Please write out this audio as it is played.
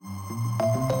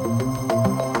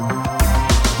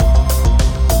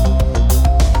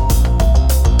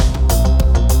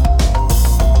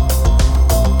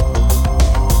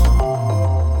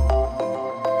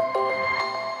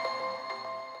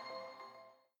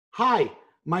Hi,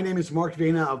 my name is Mark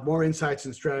Vena of More Insights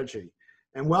and Strategy,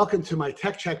 and welcome to my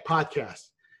Tech Check podcast,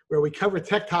 where we cover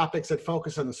tech topics that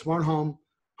focus on the smart home,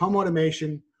 home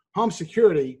automation, home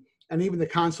security, and even the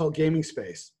console gaming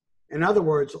space. In other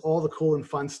words, all the cool and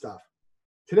fun stuff.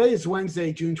 Today is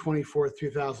Wednesday, June 24th,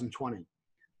 2020.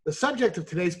 The subject of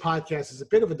today's podcast is a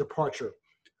bit of a departure.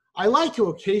 I like to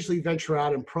occasionally venture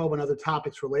out and probe on other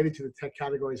topics related to the tech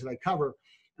categories that I cover,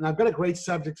 and I've got a great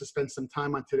subject to spend some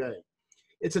time on today.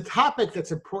 It's a topic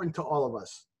that's important to all of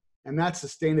us, and that's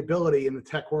sustainability in the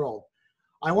tech world.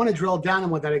 I want to drill down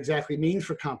on what that exactly means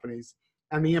for companies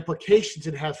and the implications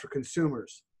it has for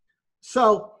consumers.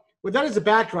 So, with that as a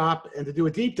backdrop and to do a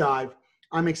deep dive,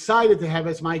 I'm excited to have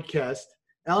as my guest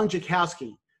Ellen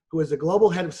Jakowski, who is the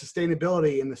Global Head of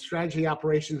Sustainability in the Strategy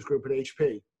Operations Group at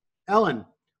HP. Ellen,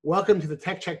 welcome to the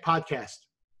Tech Check podcast.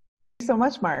 Thank you so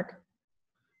much, Mark.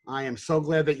 I am so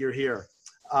glad that you're here.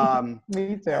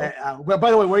 Me too. Well, by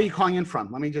the way, where are you calling in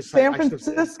from? Let me just San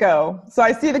Francisco. So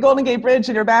I see the Golden Gate Bridge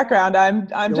in your background. I'm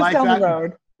just like down the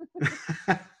road.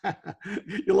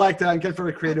 You like that? I get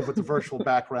very creative with the virtual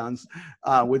backgrounds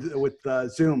with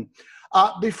Zoom.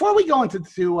 Before we go into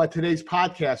today's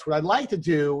podcast, what I'd like to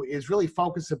do is really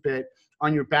focus a bit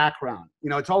on your background. You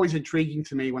know, it's always intriguing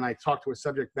to me when I talk to a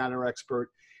subject matter expert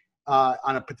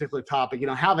on a particular topic, you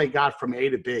know, how they got from A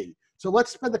to B. So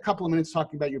let's spend a couple of minutes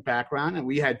talking about your background. And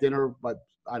we had dinner, 7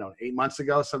 months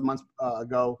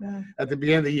ago at the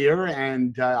beginning of the year.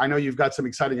 And I know you've got some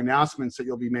exciting announcements that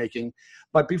you'll be making.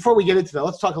 But before we get into that,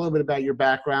 let's talk a little bit about your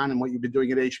background and what you've been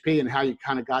doing at HP and how you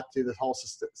kind of got to this whole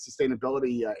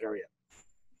sustainability area.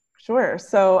 Sure.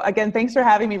 So again, thanks for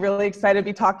having me. Really excited to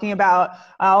be talking about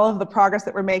all of the progress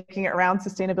that we're making around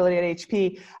sustainability at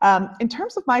HP. In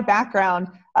terms of my background,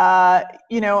 I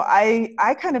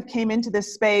kind of came into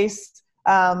this space,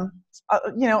 a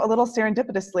little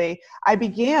serendipitously. I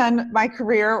began my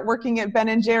career working at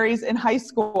Ben & Jerry's in high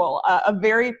school, a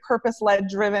very purpose-led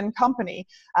driven company.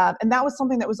 And that was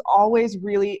something that was always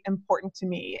really important to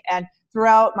me. And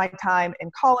throughout my time in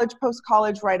college,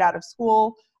 post-college, right out of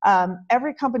school,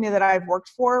 every company that I've worked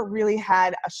for really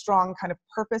had a strong kind of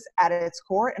purpose at its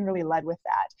core and really led with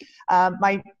that.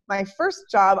 My first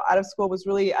job out of school was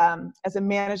really as a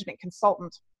management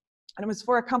consultant. And it was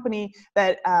for a company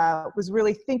that was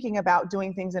really thinking about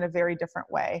doing things in a very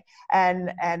different way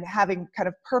and having kind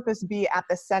of purpose be at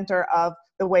the center of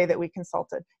the way that we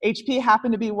consulted. HP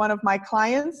happened to be one of my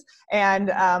clients,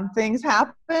 and things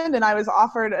happened, and I was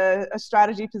offered a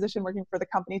strategy position working for the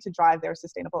company to drive their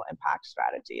sustainable impact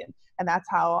strategy. And that's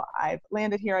how I've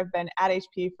landed here. I've been at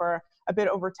HP for a bit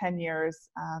over 10 years,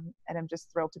 and I'm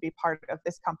just thrilled to be part of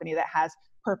this company that has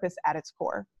purpose at its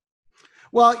core.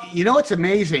 Well, you know, what's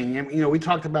amazing, and, we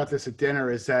talked about this at dinner,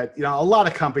 is that, a lot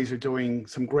of companies are doing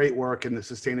some great work in the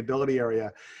sustainability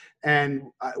area. And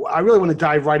I really want to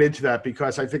dive right into that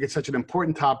because I think it's such an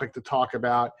important topic to talk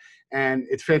about. And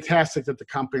it's fantastic that the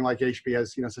company like HP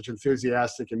has, such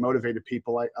enthusiastic and motivated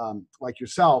people like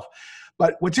yourself.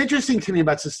 But what's interesting to me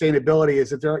about sustainability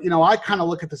is that I kind of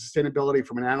look at the sustainability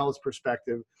from an analyst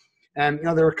perspective. And,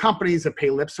 there are companies that pay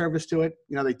lip service to it.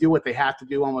 They do what they have to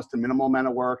do, almost a minimal amount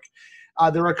of work.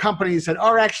 There are companies that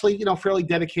are actually, fairly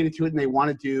dedicated to it and they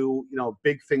want to do,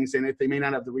 big things in it. They may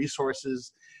not have the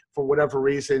resources for whatever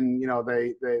reason,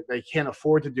 they can't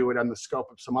afford to do it on the scope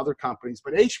of some other companies.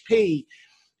 But HP,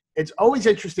 it's always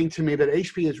interesting to me that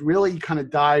HP has really kind of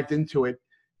dived into it,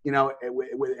 in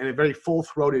a very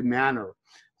full-throated manner.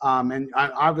 And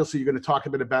obviously, you're going to talk a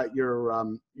bit about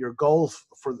your goals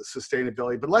for the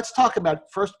sustainability. But let's talk about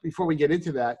first, before we get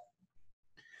into that,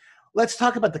 let's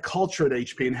talk about the culture at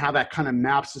HP and how that kind of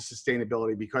maps to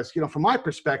sustainability. Because, from my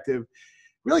perspective,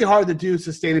 really hard to do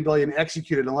sustainability and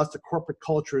execute it unless the corporate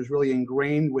culture is really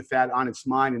ingrained with that on its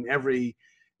mind in every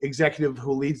executive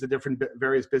who leads the different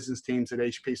various business teams at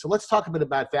HP. So let's talk a bit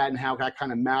about that and how that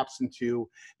kind of maps into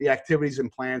the activities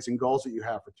and plans and goals that you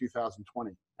have for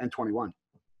 2020 and 21.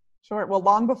 Sure. Well,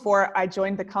 long before I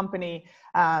joined the company,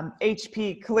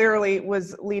 HP clearly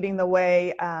was leading the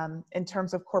way in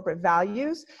terms of corporate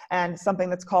values and something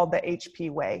that's called the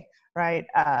HP Way, right?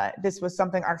 This was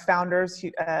something our founders,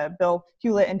 Bill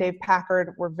Hewlett and Dave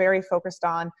Packard, were very focused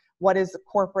on. What is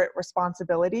corporate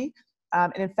responsibility?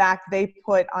 And in fact, they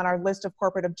put on our list of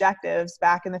corporate objectives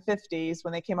back in the 50s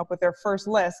when they came up with their first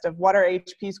list of what are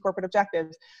HP's corporate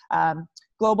objectives,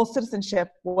 global citizenship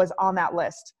was on that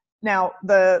list. Now,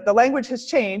 the language has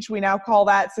changed. We now call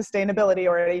that sustainability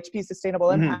or HP sustainable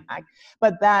impact.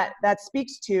 But that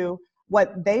speaks to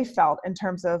what they felt in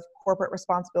terms of corporate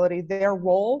responsibility, their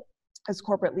role as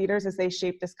corporate leaders as they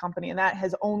shape this company. And that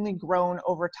has only grown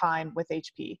over time with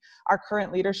HP. Our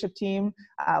current leadership team,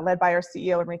 led by our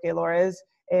CEO, Enrique Lores,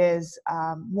 is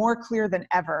more clear than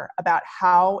ever about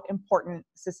how important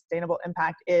sustainable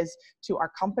impact is to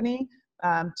our company,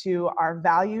 to our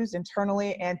values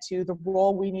internally, and to the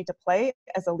role we need to play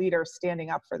as a leader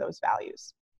standing up for those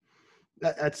values.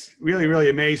 That's really,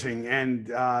 really amazing. And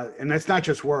that's not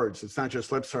just words. It's not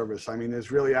just lip service. I mean,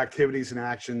 there's really activities and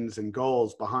actions and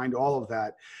goals behind all of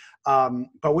that.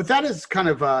 But with that as kind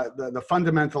of the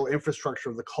fundamental infrastructure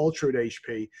of the culture at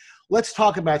HP, let's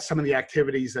talk about some of the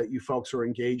activities that you folks are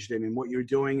engaged in and what you're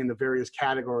doing in the various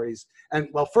categories. And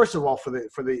well, first of all, for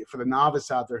the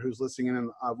novice out there who's listening in and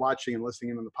watching and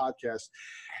listening in on the podcast,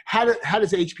 how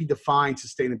does HP define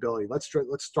sustainability? Let's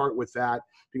start with that,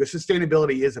 because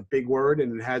sustainability is a big word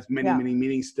and it has many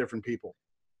meanings to different people.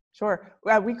 Sure.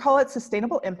 We call it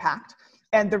sustainable impact.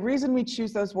 And the reason we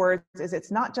choose those words is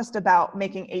it's not just about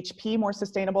making HP more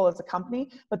sustainable as a company,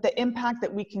 but the impact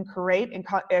that we can create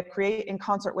in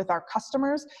concert with our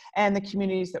customers and the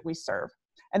communities that we serve.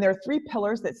 And there are 3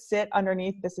 pillars that sit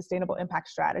underneath the sustainable impact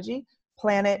strategy: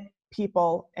 planet,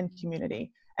 people, and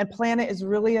community. And planet is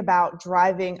really about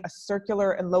driving a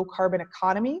circular and low carbon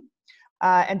economy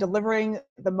and delivering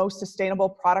the most sustainable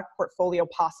product portfolio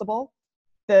possible.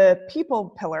 The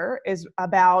people pillar is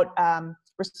about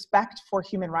respect for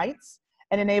human rights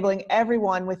and enabling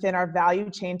everyone within our value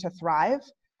chain to thrive,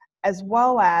 as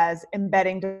well as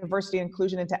embedding diversity and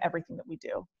inclusion into everything that we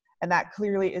do. And that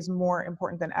clearly is more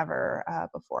important than ever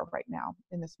before right now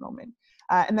in this moment.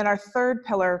 And then our 3rd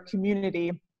pillar,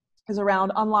 community, is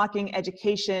around unlocking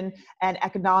education and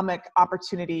economic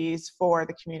opportunities for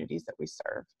the communities that we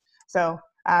serve. So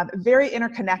very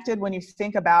interconnected when you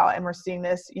think about, and we're seeing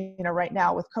this, right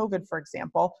now with COVID, for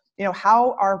example,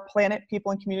 how are planet,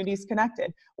 people, and communities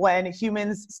connected? When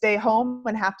humans stay home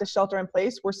and have to shelter in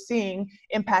place, we're seeing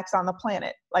impacts on the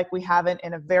planet like we haven't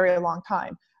in a very long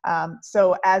time.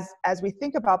 So as we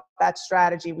think about that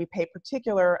strategy, we pay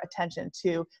particular attention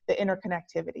to the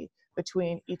interconnectivity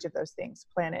between each of those things: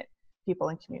 planet, people,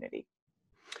 and community.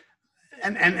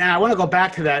 And I want to go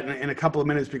back to that in a couple of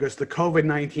minutes, because the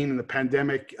COVID-19 and the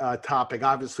pandemic topic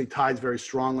obviously ties very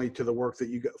strongly to the work that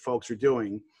you folks are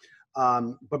doing.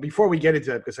 But before we get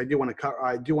into that, because I do want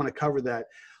to cover that,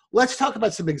 let's talk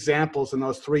about some examples in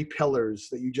those 3 pillars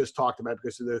that you just talked about,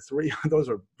 because those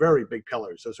are very big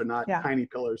pillars. Those are not tiny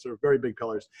pillars; they're very big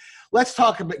pillars. Let's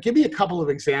talk about. Give me a couple of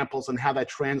examples on how that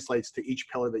translates to each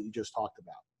pillar that you just talked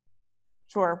about.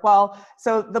 Sure. Well,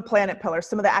 so the planet pillar,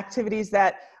 some of the activities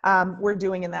that we're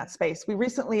doing in that space. We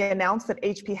recently announced that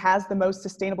HP has the most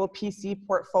sustainable PC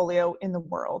portfolio in the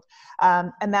world.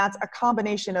 And that's a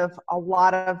combination of a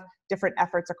lot of different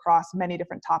efforts across many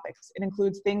different topics. It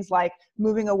includes things like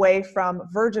moving away from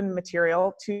virgin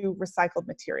material to recycled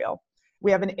material.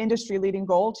 We have an industry-leading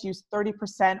goal to use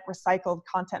 30% recycled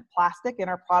content plastic in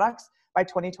our products by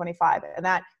 2025. And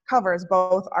that covers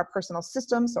both our personal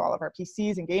systems, so all of our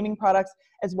PCs and gaming products,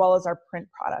 as well as our print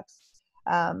products.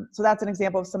 So that's an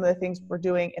example of some of the things we're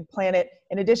doing in Planet.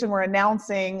 In addition, we're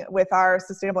announcing with our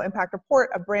Sustainable Impact Report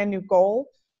a brand new goal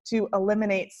to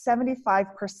eliminate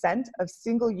 75% of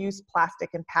single-use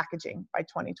plastic in packaging by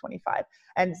 2025.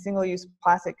 And single-use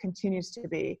plastic continues to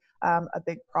be a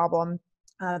big problem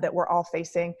that we're all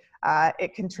facing.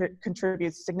 It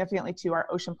contributes significantly to our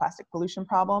ocean plastic pollution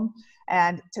problem.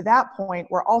 And to that point,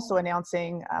 we're also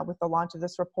announcing with the launch of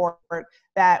this report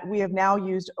that we have now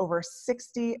used over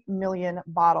 60 million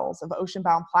bottles of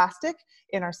ocean-bound plastic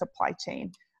in our supply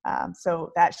chain.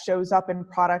 So that shows up in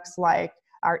products like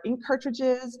our ink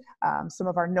cartridges, some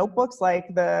of our notebooks, like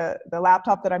the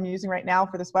laptop that I'm using right now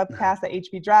for this webcast, the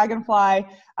HP Dragonfly,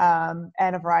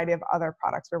 and a variety of other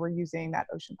products where we're using that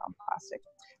ocean-bound plastic.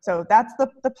 So that's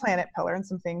the planet pillar and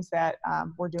some things that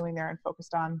we're doing there and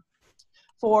focused on.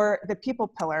 For the people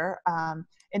pillar,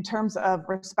 in terms of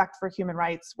respect for human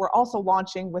rights, we're also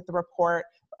launching with the report,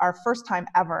 our first time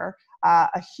ever,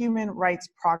 a human rights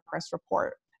progress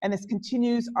report. And this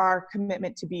continues our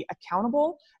commitment to be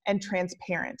accountable and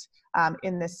transparent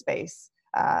in this space.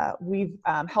 We've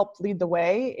helped lead the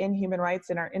way in human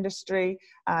rights in our industry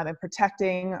and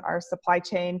protecting our supply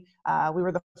chain. We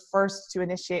were the first to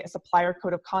initiate a supplier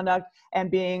code of conduct, and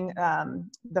being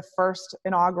the first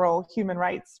inaugural human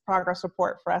rights progress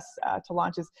report for us to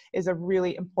launch is a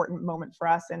really important moment for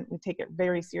us, and we take it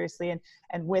very seriously.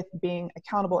 And with being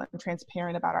accountable and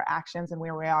transparent about our actions and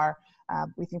where we are,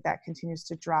 we think that continues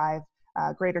to drive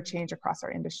greater change across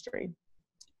our industry.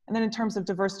 And then in terms of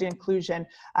diversity and inclusion,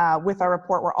 with our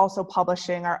report, we're also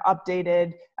publishing our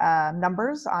updated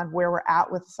numbers on where we're at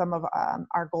with some of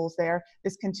our goals there.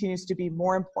 This continues to be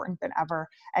more important than ever.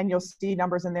 And you'll see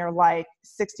numbers in there like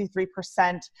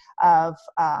 63% of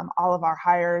all of our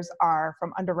hires are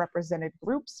from underrepresented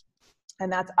groups.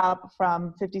 And that's up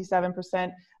from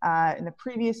 57% in the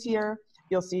previous year.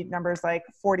 You'll see numbers like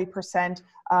 40%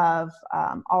 of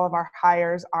all of our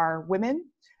hires are women.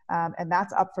 And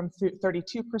that's up from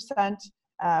 32%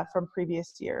 from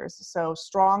previous years. So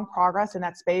strong progress in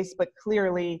that space, but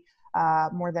clearly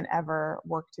more than ever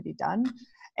work to be done.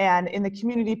 And in the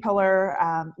community pillar,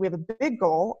 we have a big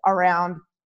goal around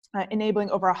enabling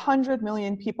over 100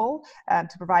 million people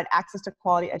to provide access to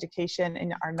quality education.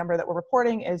 And our number that we're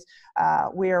reporting is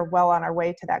we are well on our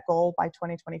way to that goal by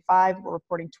 2025. We're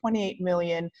reporting 28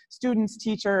 million students,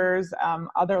 teachers,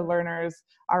 other learners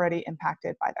already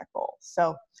impacted by that goal.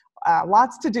 So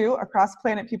lots to do across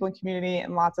planet, people, and community,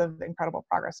 and lots of incredible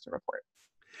progress to report.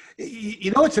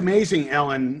 You know, it's amazing,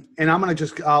 Ellen, and I'm going to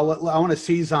just, I want to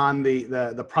seize on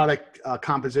the product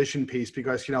composition piece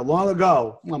because, you know, long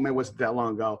ago, well, maybe it wasn't that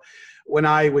long ago, when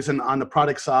I was on the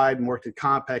product side and worked at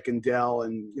Compaq and Dell,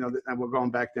 and, you know, and we're going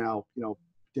back now, you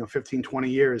know, 15, 20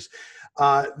 years,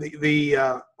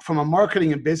 from a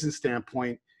marketing and business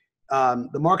standpoint,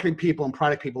 the marketing people and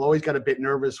product people always got a bit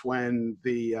nervous when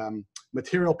the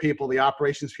material people, the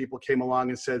operations people came along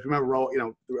and said, remember, you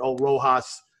know, the old ROHAS,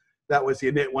 that was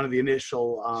one of the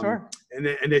initial Sure.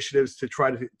 initiatives to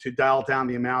try to dial down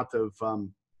the amount of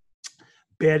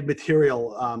bad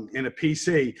material in a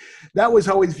PC. That was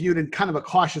always viewed in kind of a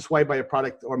cautious way by a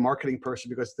product or marketing person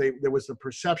because there was the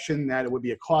perception that it would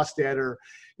be a cost adder.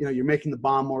 You know, you're making the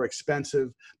BOM more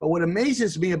expensive. But what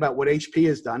amazes me about what HP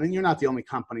has done, and you're not the only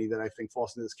company that I think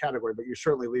falls into this category, but you're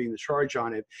certainly leading the charge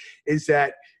on it, is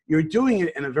that you're doing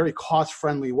it in a very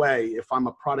cost-friendly way if I'm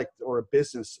a product or a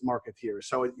business marketeer.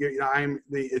 So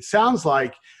it sounds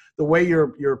like the way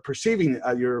you're pursuing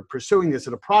this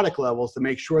at a product level is to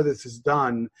make sure this is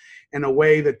done in a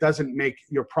way that doesn't make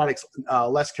your products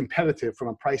less competitive from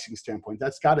a pricing standpoint.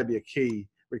 That's got to be a key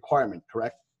requirement,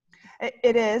 correct?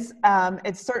 It is.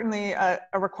 It's certainly a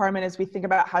requirement as we think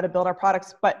about how to build our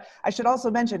products. But I should also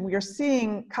mention, we are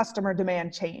seeing customer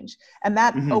demand change, and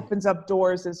that opens up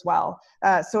doors as well.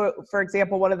 So, for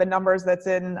example, one of the numbers that's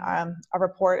in a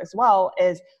report as well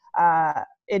is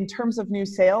in terms of new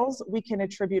sales, we can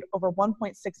attribute over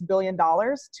 $1.6 billion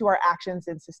to our actions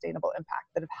in sustainable impact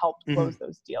that have helped close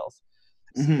those deals.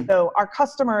 So our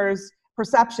customers'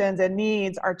 perceptions and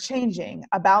needs are changing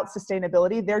about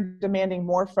sustainability. They're demanding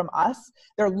more from us.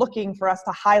 They're looking for us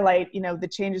to highlight, you know, the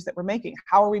changes that we're making.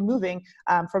 How are we moving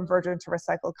from virgin to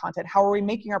recycled content? How are we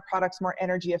making our products more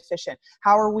energy efficient?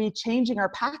 How are we changing our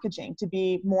packaging to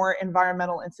be more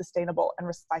environmental and sustainable and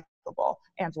recyclable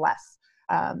and less?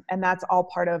 And that's all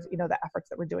part of, you know, the efforts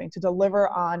that we're doing to deliver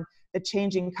on the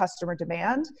changing customer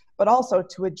demand, but also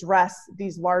to address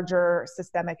these larger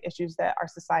systemic issues that our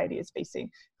society is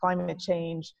facing: climate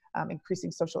change,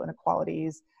 increasing social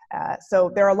inequalities.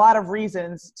 So there are a lot of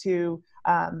reasons to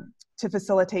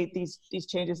facilitate these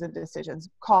changes in decisions,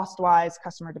 cost-wise,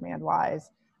 customer demand-wise.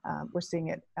 We're seeing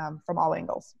it from all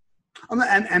angles.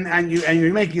 And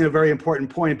you're making a very important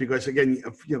point because, again,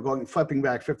 you know, flipping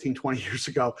back 15, 20 years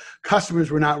ago,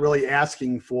 customers were not really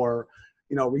asking for,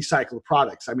 you know, recycled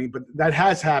products. I mean, but that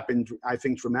has happened, I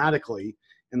think, dramatically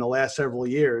in the last several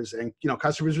years, and, you know,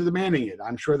 customers are demanding it.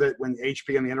 I'm sure that when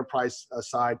HP on the enterprise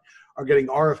side are getting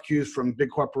RFQs from big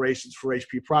corporations for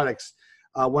HP products,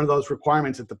 one of those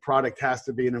requirements that the product has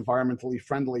to be an environmentally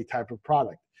friendly type of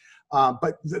product.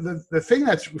 But the thing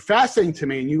that's fascinating to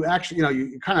me, and you actually, you know,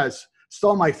 you kind of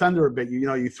stole my thunder a bit. You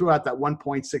know, you threw out that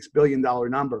 $1.6 billion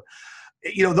number.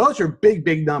 You know, those are big,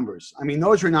 big numbers. I mean,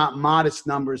 those are not modest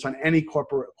numbers on any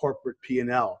corporate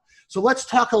P&L. So let's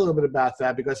talk a little bit about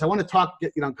that, because I want to talk, you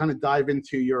know, kind of dive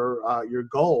into your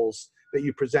goals that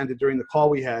you presented during the call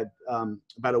we had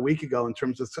about a week ago in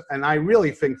terms of, and I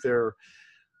really think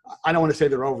I don't want to say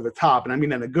they're over the top, and I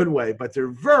mean in a good way, but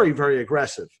they're very, very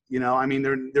aggressive. You know, I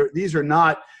mean, these are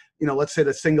not, you know, let's say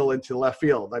the single into left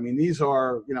field. I mean, these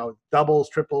are, you know, doubles,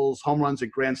 triples, home runs,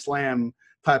 and grand slam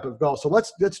type of goal. So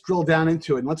let's drill down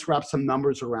into it, and let's wrap some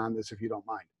numbers around this, if you don't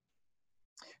mind.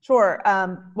 Sure.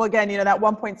 Well, again, you know, that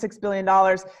 $1.6 billion,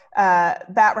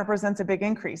 that represents a big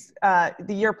increase.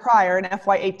 The year prior, in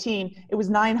FY18, it was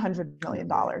 $900 million.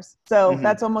 So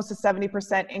that's almost a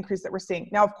 70% increase that we're seeing.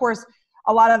 Now, of course,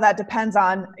 a lot of that depends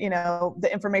on, you know,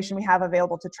 the information we have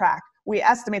available to track. we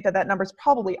estimate that that number is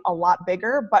probably a lot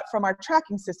bigger, but from our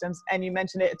tracking systems, and you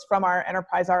mentioned it, it's from our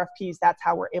enterprise RFPs, that's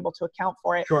how we're able to account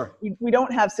for it. Sure. We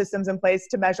don't have systems in place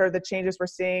to measure the changes we're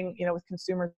seeing, with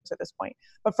consumers at this point.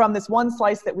 But from this one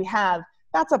slice that we have,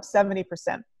 that's up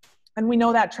 70%. And we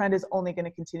know that trend is only going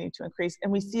to continue to increase.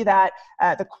 And we see that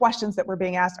the questions that we're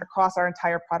being asked across our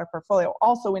entire product portfolio,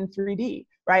 also in 3D,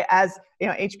 right? As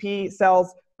HP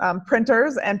sells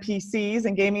printers and PCs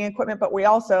and gaming equipment, but we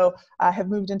also have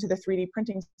moved into the 3D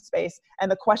printing space, and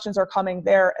the questions are coming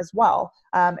there as well.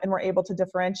 And we're able to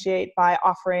differentiate by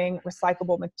offering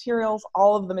recyclable materials.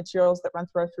 All of the materials that run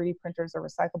through our 3D printers are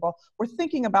recyclable. We're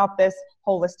thinking about this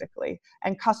holistically,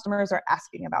 and customers are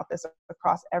asking about this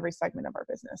across every segment of our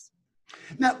business.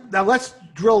 Now let's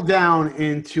drill down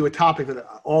into a topic that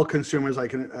all consumers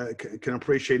can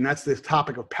appreciate, and that's this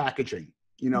topic of packaging.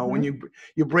 When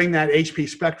you bring that HP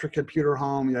Spectra computer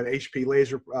home, you have HP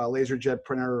LaserJet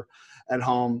printer at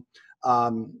home,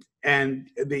 and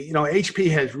HP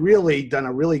has really done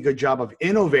a really good job of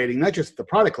innovating, not just at the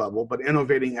product level, but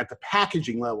innovating at the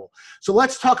packaging level. So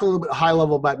let's talk a little bit high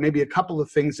level about maybe a couple of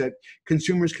things that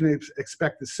consumers can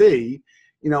expect to see,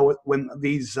 when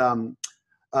these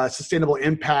sustainable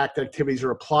impact activities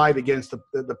are applied against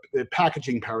the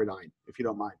packaging paradigm, if you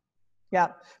don't mind. Yeah.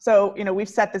 So, we've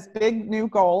set this big new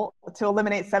goal to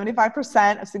eliminate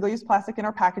 75% of single-use plastic in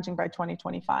our packaging by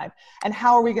 2025. And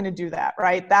how are we going to do that,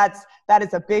 right? That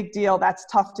is a big deal. That's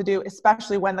tough to do,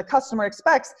 especially when the customer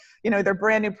expects, their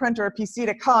brand new printer or PC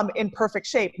to come in perfect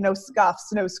shape, no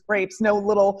scuffs, no scrapes, no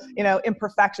little,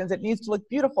 imperfections. It needs to look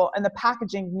beautiful, and the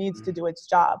packaging needs to do its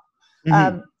job.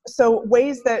 Mm-hmm. So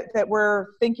ways that we're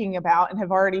thinking about and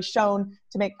have already shown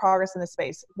to make progress in this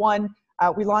space. One,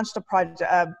 we launched a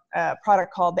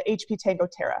product called the HP Tango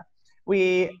Terra.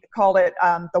 We called it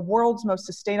the world's most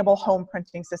sustainable home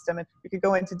printing system. And we could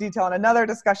go into detail in another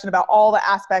discussion about all the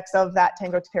aspects of that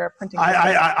Tango Terra printing system.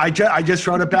 I just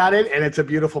wrote about it, and it's a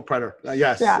beautiful printer.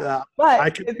 Yes, yeah, but I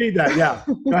can see that. Yeah,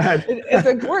 go ahead. It's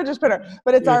a gorgeous printer,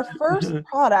 but it's our first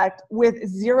product with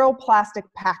zero plastic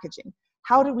packaging.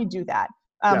 How do we do that?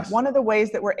 Yes. One of the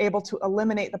ways that we're able to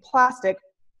eliminate the plastic,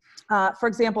 for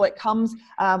example, it comes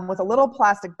with a little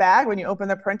plastic bag when you open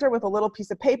the printer with a little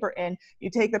piece of paper in. You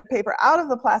take the paper out of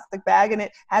the plastic bag, and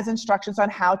it has instructions on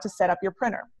how to set up your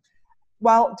printer.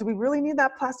 Well, do we really need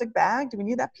that plastic bag? Do we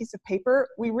need that piece of paper?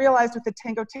 We realized with the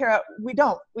Tango Terra, we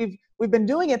don't. We've been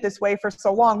doing it this way for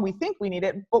so long, we think we need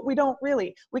it, but we don't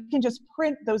really. We can just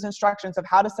print those instructions of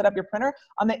how to set up your printer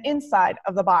on the inside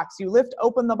of the box. You lift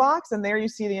open the box, and there you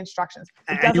see the instructions.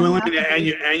 And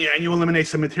you eliminate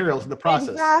some materials in the process.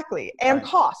 Exactly, and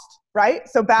cost, right?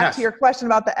 So back to your question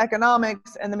about the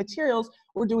economics and the materials,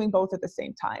 we're doing both at the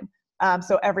same time.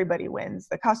 So everybody wins.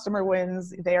 The customer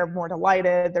wins. They are more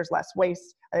delighted. There's less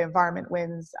waste. The environment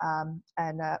wins.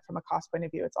 And from a cost point of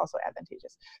view, it's also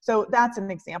advantageous. So that's an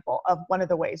example of one of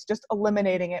the ways, just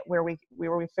eliminating it where we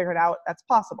figured out that's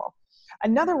possible.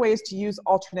 Another way is to use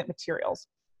alternate materials.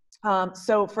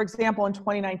 So for example, in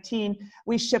 2019,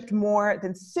 we shipped more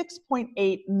than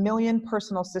 6.8 million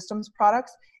personal systems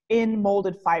products in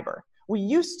molded fiber. We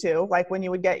used to, like when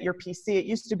you would get your PC, it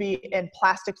used to be in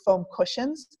plastic foam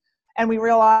cushions. And we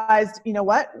realized, you know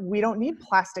what, we don't need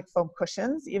plastic foam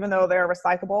cushions, even though they're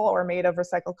recyclable or made of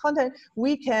recycled content.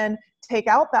 We can take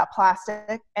out that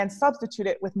plastic and substitute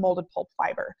it with molded pulp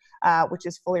fiber, which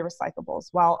is fully recyclable as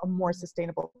well, a more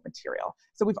sustainable material.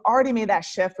 So we've already made that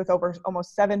shift with over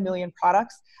almost 7 million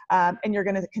products, and you're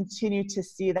going to continue to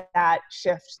see that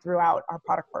shift throughout our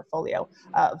product portfolio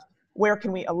of where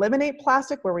can we eliminate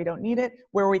plastic, where we don't need it,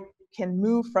 where we can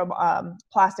move from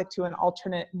plastic to an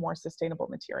alternate, more sustainable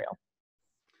material.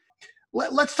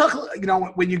 Let's talk.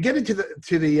 When you get into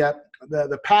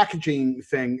the packaging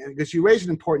thing, because you raised an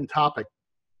important topic.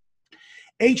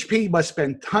 HP must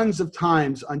spend tons of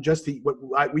times on just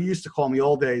what we used to call in the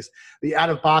old days the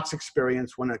out-of-box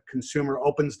experience when a consumer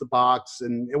opens the box,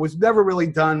 and it was never really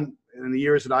done in the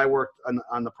years that I worked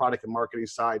on the product and marketing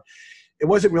side. It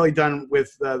wasn't really done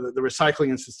with the recycling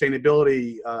and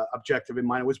sustainability objective in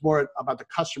mind. It was more about the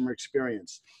customer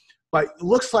experience. But it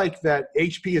looks like that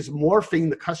HP is morphing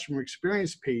the customer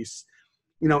experience piece,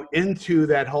 into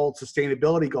that whole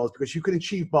sustainability goals, because you can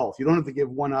achieve both. You don't have to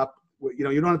give one up.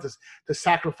 You don't have to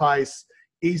sacrifice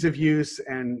ease of use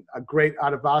and a great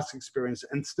out-of-box experience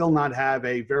and still not have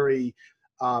a very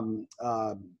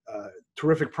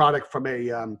terrific product from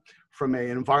a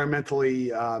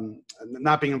environmentally,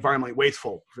 not being environmentally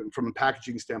wasteful from a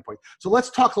packaging standpoint. So let's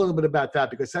talk a little bit about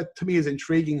that, because that to me is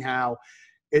intriguing, how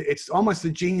it's almost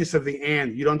the genius of the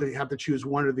and. You don't have to choose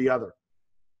one or the other.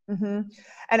 Mm-hmm.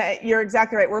 And you're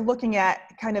exactly right. We're looking at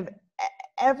kind of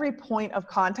every point of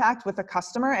contact with the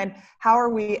customer, and how are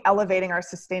we elevating our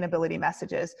sustainability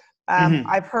messages?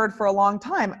 I've heard for a long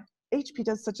time, HP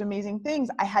does such amazing things.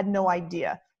 I had no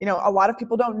idea. You know, a lot of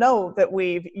people don't know that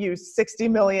we've used 60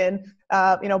 million,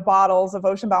 bottles of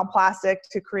ocean-bound plastic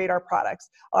to create our products.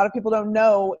 A lot of people don't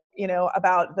know,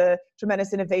 about the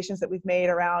tremendous innovations that we've made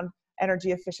around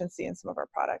energy efficiency in some of our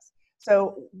products.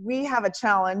 So we have a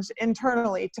challenge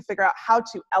internally to figure out how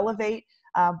to elevate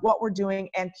what we're doing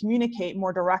and communicate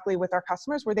more directly with our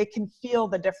customers where they can feel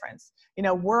the difference. You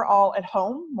know, we're all at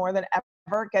home more than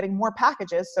ever getting more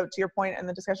packages. So to your point in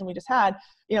the discussion we just had,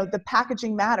 the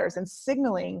packaging matters, and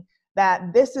signaling that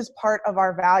this is part of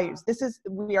our values.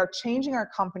 We are changing our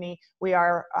company. We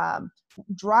are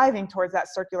driving towards that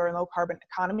circular and low carbon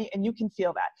economy, and you can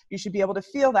feel that. You should be able to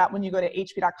feel that when you go to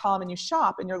hp.com and you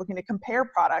shop and you're looking to compare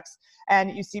products,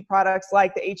 and you see products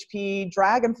like the HP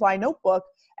Dragonfly notebook,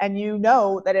 and you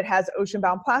know that it has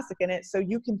ocean-bound plastic in it, so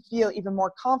you can feel even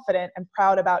more confident and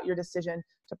proud about your decision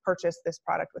to purchase this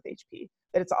product with HP,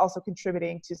 that it's also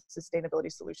contributing to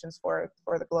sustainability solutions for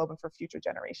the globe and for future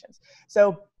generations.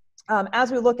 So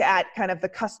as we look at kind of the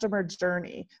customer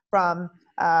journey from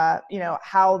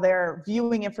how they're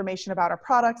viewing information about our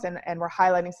products, and we're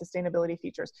highlighting sustainability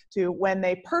features, to when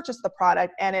they purchase the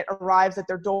product and it arrives at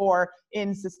their door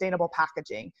in sustainable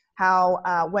packaging, how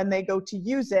when they go to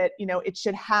use it, it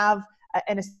should have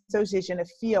an association, a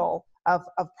feel of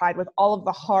pride with all of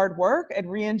the hard work and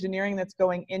re-engineering that's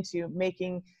going into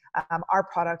making our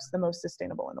products the most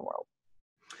sustainable in the world.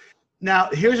 Now,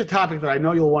 here's a topic that I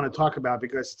know you'll want to talk about,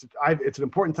 because it's an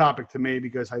important topic to me,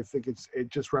 because I think it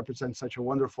just represents such a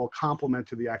wonderful complement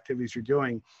to the activities you're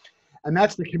doing. And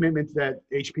that's the commitment that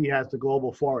HP has to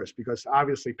global forest, because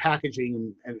obviously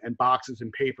packaging and boxes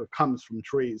and paper comes from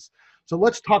trees. So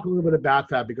let's talk a little bit about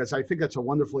that, because I think that's a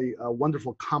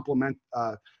wonderful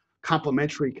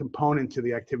complementary component to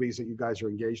the activities that you guys are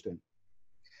engaged in.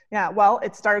 Yeah, well,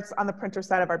 it starts on the printer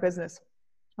side of our business.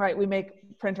 Right, we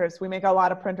make printers. We make a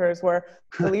lot of printers. We're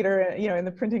the leader, in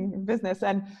the printing business,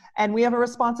 and we have a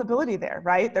responsibility there.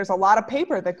 Right, there's a lot of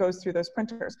paper that goes through those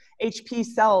printers. HP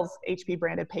sells HP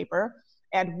branded paper,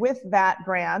 and with that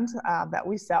brand that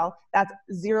we sell, that's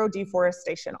zero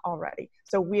deforestation already.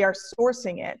 So we are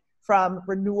sourcing it from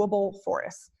renewable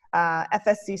forests,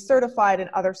 FSC certified and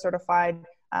other certified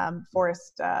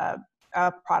forest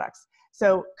products.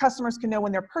 So customers can know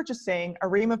when they're purchasing a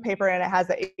ream of paper and it has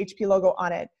the HP logo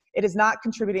on it, it is not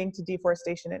contributing to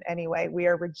deforestation in any way. We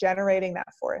are regenerating that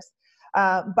forest.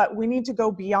 But we need to go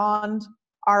beyond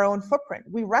our own footprint.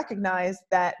 We recognize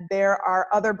that there are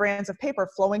other brands of paper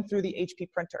flowing through the HP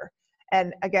printer.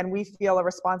 And again, we feel a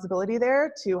responsibility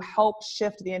there to help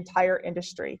shift the entire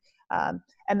industry.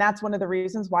 And that's one of the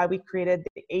reasons why we created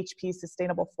the HP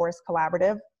Sustainable Forest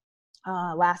Collaborative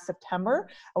last September.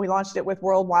 We launched it with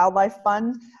World Wildlife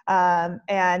Fund,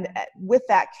 and with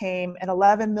that came an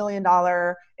 $11 million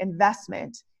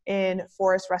investment in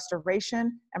forest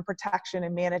restoration and protection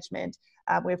and management.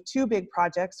 We have two big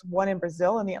projects, one in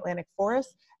Brazil in the Atlantic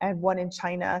forest, and one in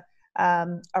China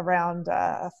around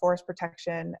forest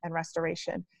protection and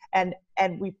restoration. And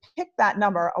we picked that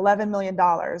number, $11 million,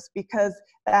 because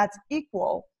that's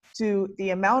equal to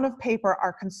the amount of paper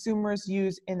our consumers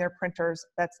use in their printers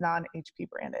that's non-HP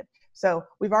branded. So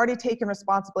we've already taken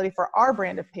responsibility for our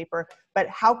brand of paper, but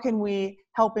how can we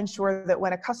help ensure that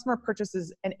when a customer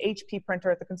purchases an HP printer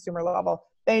at the consumer level,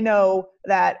 they know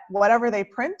that whatever they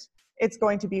print, it's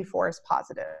going to be forest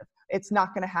positive. It's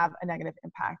not going to have a negative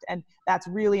impact. And that's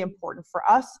really important for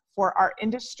us, for our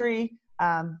industry,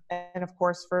 and of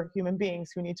course for human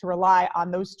beings who need to rely on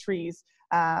those trees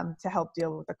to help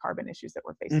deal with the carbon issues that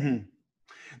we're facing. Mm-hmm.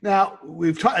 Now,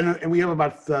 we've talked, and we have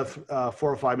about 4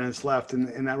 or 5 minutes left. And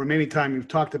in that remaining time, you've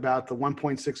talked about the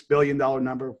 $1.6 billion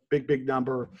number, big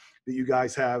number that you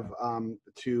guys have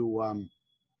to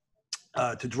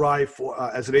drive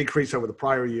for as an increase over the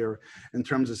prior year in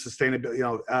terms of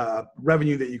sustainability,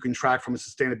 revenue that you can track from a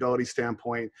sustainability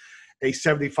standpoint, a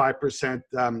 75%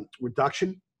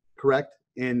 reduction, correct,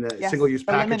 in single-use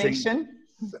packaging. Elimination.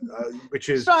 Which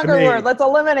is stronger word. Let's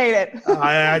eliminate it.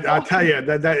 I'll tell you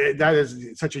that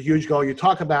is such a huge goal. You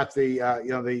talk about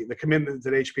the commitment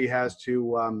that HP has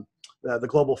to the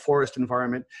global forest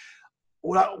environment.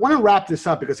 Well, I want to wrap this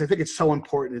up because I think it's so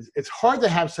important. It's hard to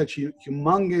have such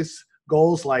humongous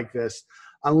goals like this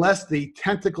unless the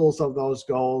tentacles of those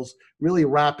goals really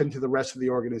wrap into the rest of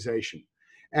the organization.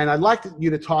 And I'd like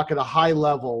you to talk at a high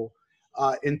level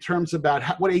in terms about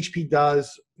what HP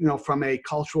does, from a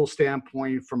cultural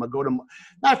standpoint,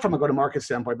 not from a go-to-market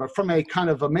standpoint, but from a kind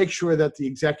of make sure that the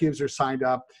executives are signed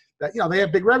up, that, they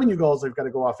have big revenue goals they've got to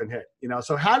go off and hit,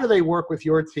 So how do they work with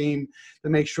your team to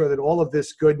make sure that all of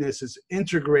this goodness is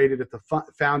integrated at the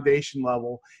foundation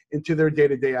level into their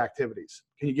day-to-day activities?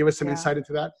 Can you give us some insight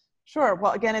into that? Sure.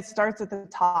 Well, again, it starts at the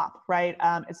top, right?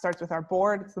 It starts with our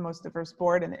board. It's the most diverse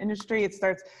board in the industry. It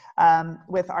starts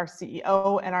with our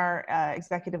CEO and our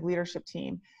executive leadership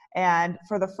team. And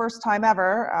for the first time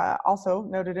ever, also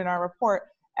noted in our report,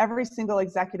 every single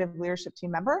executive leadership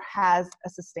team member has a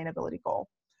sustainability goal.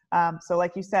 So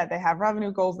like you said, they have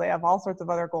revenue goals. They have all sorts of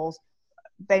other goals.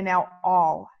 They now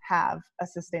all have a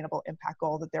sustainable impact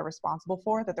goal that they're responsible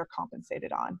for, that they're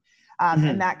compensated on.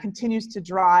 And that continues to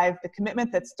drive the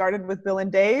commitment that started with Bill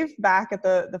and Dave back at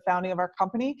the founding of our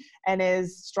company and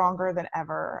is stronger than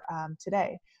ever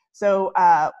today. So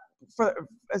for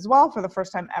the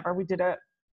first time ever, we did a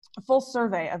full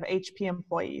survey of HP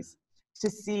employees to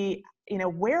see,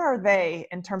 where are they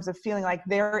in terms of feeling like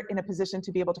they're in a position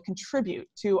to be able to contribute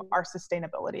to our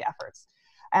sustainability efforts.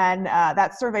 And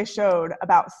that survey showed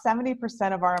about 70%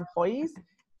 of our employees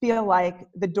feel like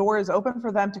the door is open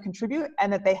for them to contribute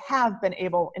and that they have been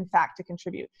able, in fact, to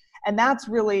contribute. And that's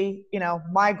really,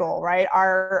 my goal, right?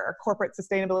 Our corporate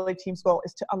sustainability team's goal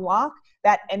is to unlock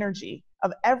that energy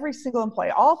of every single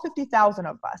employee, all 50,000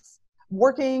 of us,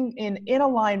 working in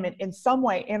alignment in some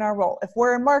way in our role. If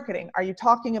we're in marketing, are you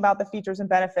talking about the features and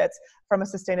benefits from a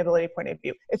sustainability point of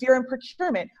view? If you're in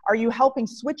procurement, are you helping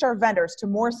switch our vendors to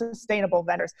more sustainable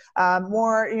vendors,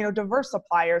 more diverse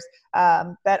suppliers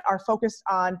that are focused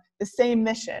on the same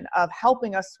mission of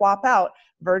helping us swap out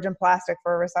virgin plastic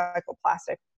for recycled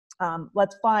plastic?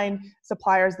 Let's find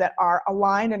suppliers that are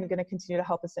aligned and are going to continue to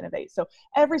help us innovate. So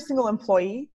every single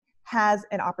employee has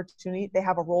an opportunity, they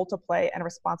have a role to play and a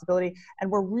responsibility,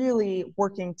 and we're really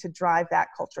working to drive that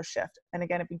culture shift. And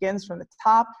again, it begins from the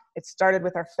top. It started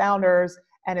with our founders,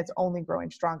 and it's only growing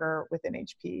stronger within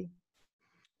HP.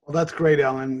 Well, that's great,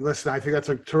 Ellen. Listen, I think that's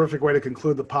a terrific way to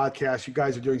conclude the podcast. You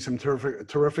guys are doing some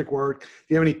terrific work. Do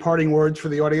you have any parting words for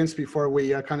the audience before we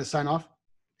kind of sign off?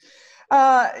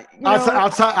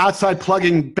 Outside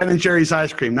plugging Ben and Jerry's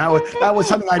ice cream. That was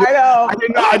something I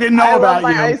didn't know about. Love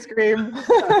my ice cream.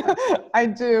 I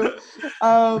do.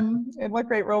 And what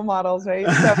great role models, right?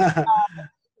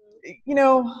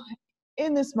 So,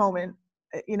 in this moment,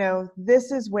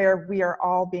 this is where we are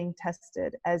all being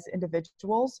tested as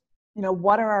individuals.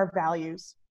 What are our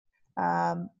values?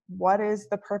 What is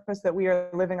the purpose that we are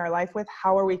living our life with?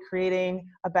 How are we creating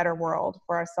a better world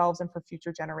for ourselves and for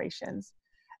future generations?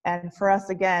 And for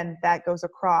us, again, that goes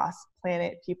across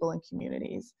planet, people, and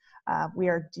communities. We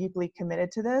are deeply committed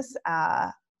to this.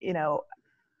 I'm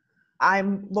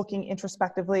looking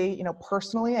introspectively,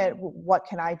 personally at what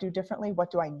can I do differently?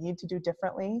 What do I need to do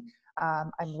differently?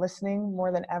 I'm listening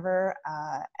more than ever.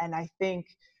 And I think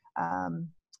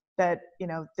that,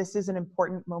 this is an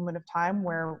important moment of time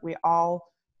where we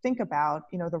all think about,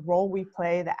 the role we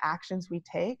play, the actions we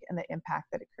take, and the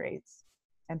impact that it creates,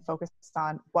 and focused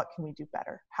on what can we do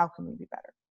better? How can we be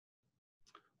better?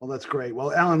 Well, that's great.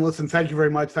 Well, Ellen, listen, thank you very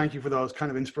much. Thank you for those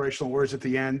kind of inspirational words at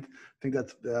the end. I think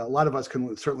that a lot of us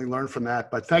can certainly learn from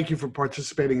that. But thank you for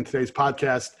participating in today's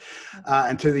podcast.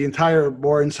 And to the entire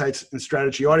More Insights and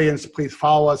Strategy audience, please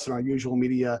follow us on our usual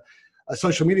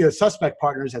social media suspect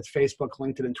partners. That's Facebook,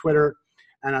 LinkedIn, and Twitter.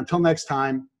 And until next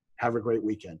time, have a great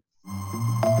weekend.